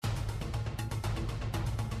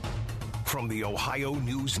From the Ohio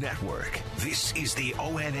News Network, this is the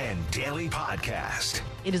ONN Daily Podcast.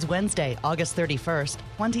 It is Wednesday, August 31st,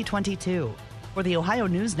 2022. For the Ohio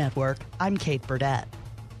News Network, I'm Kate Burdett.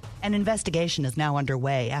 An investigation is now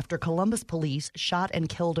underway after Columbus police shot and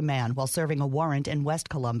killed a man while serving a warrant in West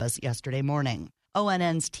Columbus yesterday morning.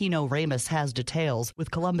 ONN's Tino Ramos has details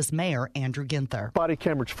with Columbus Mayor Andrew Ginther. Body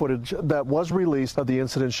camera footage that was released of the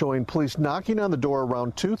incident showing police knocking on the door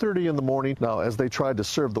around 2:30 in the morning. Now, as they tried to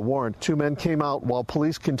serve the warrant, two men came out while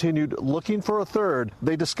police continued looking for a third.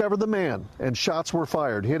 They discovered the man, and shots were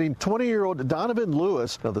fired, hitting 20-year-old Donovan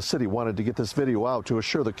Lewis. Now, the city wanted to get this video out to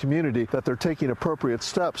assure the community that they're taking appropriate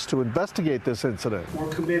steps to investigate this incident. We're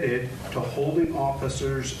committed to holding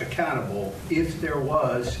officers accountable if there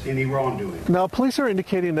was any wrongdoing. Now, police are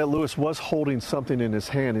indicating that Lewis was holding something in his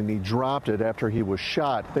hand and he dropped it after he was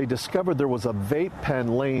shot. They discovered there was a vape pen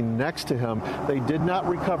laying next to him. They did not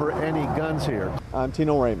recover any guns here. I'm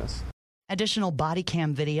Tino Ramos. Additional body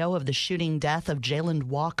cam video of the shooting death of Jayland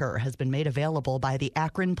Walker has been made available by the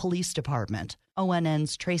Akron Police Department.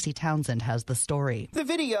 ONN's Tracy Townsend has the story. The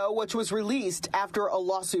video, which was released after a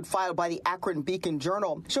lawsuit filed by the Akron Beacon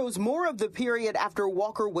Journal, shows more of the period after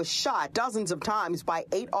Walker was shot dozens of times by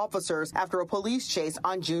 8 officers after a police chase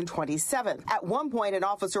on June 27th. At one point, an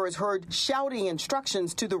officer is heard shouting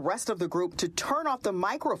instructions to the rest of the group to turn off the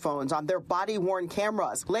microphones on their body-worn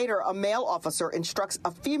cameras. Later, a male officer instructs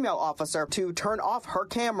a female officer to turn off her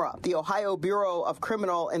camera. The Ohio Bureau of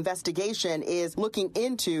Criminal Investigation is looking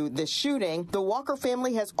into this shooting. The Walker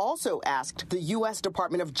family has also asked the U.S.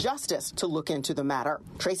 Department of Justice to look into the matter.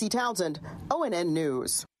 Tracy Townsend, ONN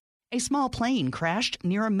News. A small plane crashed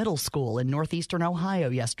near a middle school in northeastern Ohio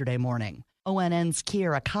yesterday morning. ONN's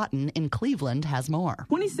Kiera Cotton in Cleveland has more.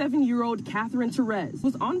 27-year-old Catherine Therese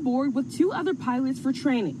was on board with 2 other pilots for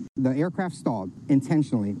training. The aircraft stalled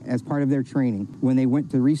intentionally as part of their training. When they went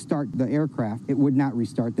to restart the aircraft, it would not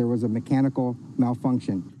restart. There was a mechanical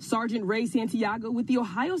malfunction. Sergeant Ray Santiago with the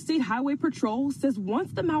Ohio State Highway Patrol says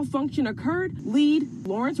once the malfunction occurred, lead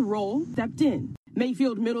Lawrence Roll stepped in.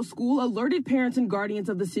 Mayfield Middle School alerted parents and guardians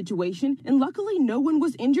of the situation, and luckily no one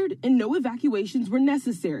was injured and no evacuations were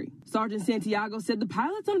necessary. Sergeant Santiago said the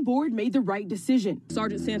pilots on board made the right decision.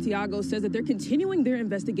 Sergeant Santiago says that they're continuing their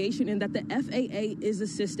investigation and that the FAA is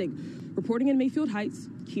assisting. Reporting in Mayfield Heights,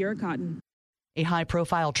 Kiera Cotton. A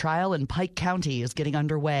high-profile trial in Pike County is getting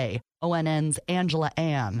underway. ONN's Angela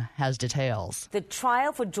Ann has details. The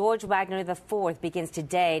trial for George Wagner IV begins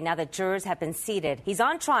today now that jurors have been seated. He's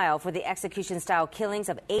on trial for the execution-style killings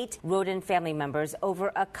of 8 Rodin family members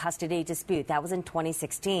over a custody dispute. That was in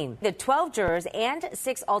 2016. The 12 jurors and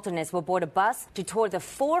 6 alternates will board a bus to tour the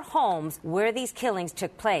 4 homes where these killings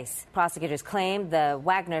took place. Prosecutors claim the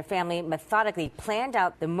Wagner family methodically planned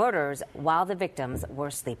out the murders while the victims were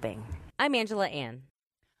sleeping. I'm Angela Ann.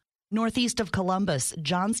 Northeast of Columbus,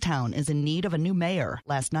 Johnstown is in need of a new mayor.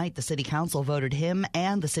 Last night, the city council voted him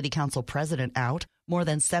and the city council president out. More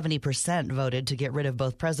than 70% voted to get rid of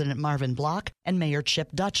both President Marvin Block and Mayor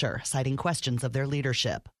Chip Dutcher, citing questions of their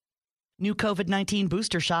leadership. New COVID-19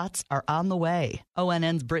 booster shots are on the way.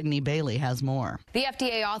 ONN's Brittany Bailey has more. The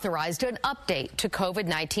FDA authorized an update to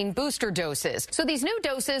COVID-19 booster doses. So these new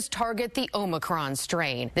doses target the Omicron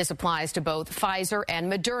strain. This applies to both Pfizer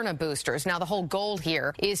and Moderna boosters. Now, the whole goal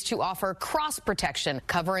here is to offer cross protection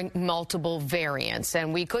covering multiple variants.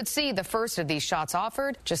 And we could see the first of these shots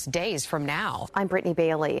offered just days from now. I'm Brittany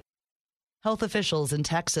Bailey. Health officials in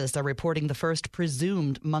Texas are reporting the first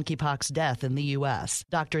presumed monkeypox death in the U.S.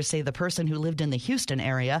 Doctors say the person who lived in the Houston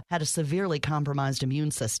area had a severely compromised immune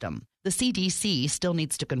system. The CDC still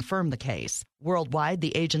needs to confirm the case. Worldwide,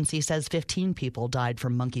 the agency says 15 people died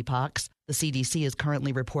from monkeypox. The CDC is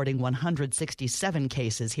currently reporting 167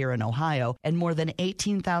 cases here in Ohio and more than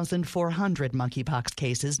 18,400 monkeypox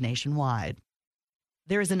cases nationwide.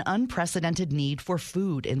 There is an unprecedented need for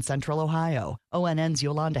food in Central Ohio. ONN's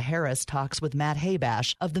Yolanda Harris talks with Matt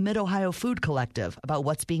Haybash of the Mid-Ohio Food Collective about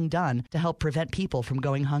what's being done to help prevent people from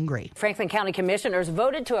going hungry. Franklin County commissioners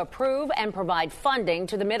voted to approve and provide funding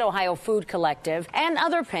to the Mid-Ohio Food Collective and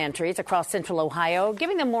other pantries across Central Ohio,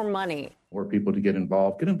 giving them more money. More people to get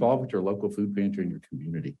involved with your local food pantry in your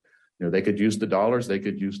community. You know, they could use the dollars, they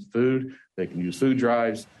could use the food, they can use food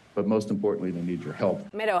drives. But most importantly, they need your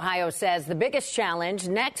help. Mid-Ohio says the biggest challenge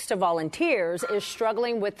next to volunteers is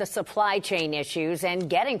struggling with the supply chain issues and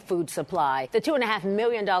getting food supply. The $2.5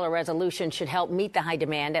 million resolution should help meet the high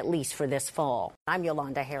demand, at least for this fall. I'm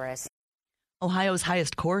Yolanda Harris. Ohio's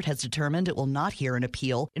highest court has determined it will not hear an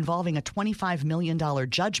appeal involving a $25 million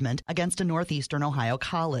judgment against a Northeastern Ohio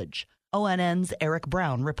college. ONN's Eric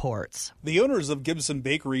Brown reports. The owners of Gibson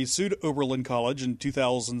Bakery sued Oberlin College in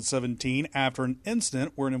 2017 after an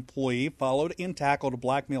incident where an employee followed and tackled a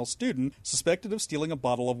black male student suspected of stealing a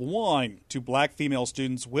bottle of wine. 2 black female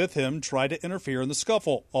students with him tried to interfere in the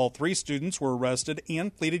scuffle. All 3 students were arrested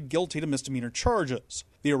and pleaded guilty to misdemeanor charges.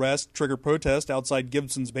 The arrest triggered protest outside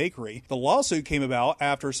Gibson's Bakery. The lawsuit came about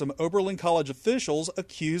after some Oberlin College officials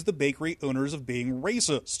accused the bakery owners of being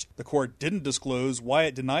racist. The court didn't disclose why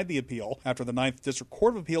it denied the appeal after the 9th District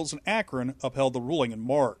Court of Appeals in Akron upheld the ruling in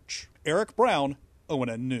March. Eric Brown,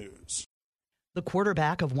 ONN News. The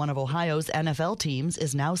quarterback of one of Ohio's NFL teams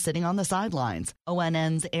is now sitting on the sidelines.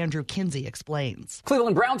 ONN's Andrew Kinsey explains.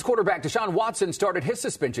 Cleveland Browns quarterback Deshaun Watson started his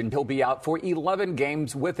suspension. He'll be out for 11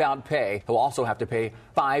 games without pay. He'll also have to pay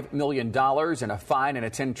 $5 million in a fine and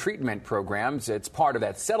attend treatment programs. It's part of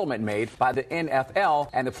that settlement made by the NFL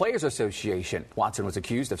and the Players Association. Watson was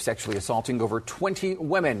accused of sexually assaulting over 20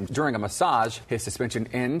 women during a massage. His suspension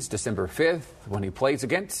ends December 5th when he plays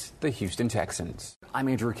against the Houston Texans. I'm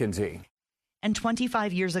Andrew Kinsey. And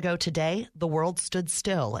 25 years ago today, the world stood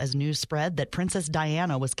still as news spread that Princess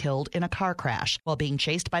Diana was killed in a car crash while being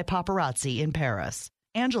chased by paparazzi in Paris.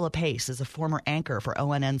 Angela Pace is a former anchor for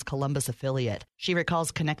ONN's Columbus affiliate. She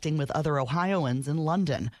recalls connecting with other Ohioans in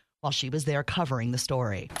London while she was there covering the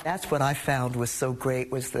story. That's what I found was so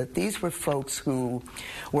great, was that these were folks who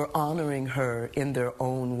were honoring her in their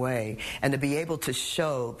own way. And to be able to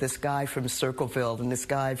show this guy from Circleville and this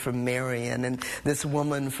guy from Marion and this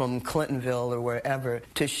woman from Clintonville or wherever,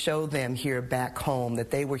 to show them here back home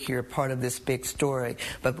that they were here part of this big story,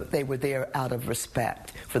 but they were there out of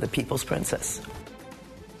respect for the People's Princess.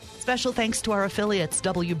 Special thanks to our affiliates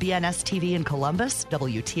WBNS-TV in Columbus,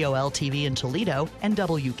 WTOL-TV in Toledo, and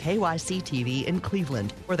WKYC-TV in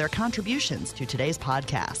Cleveland for their contributions to today's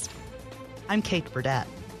podcast. I'm Kate Burdett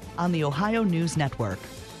on the Ohio News Network.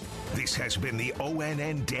 This has been the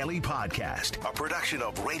ONN Daily Podcast, a production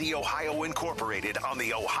of Radio Ohio Incorporated on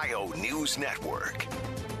the Ohio News Network.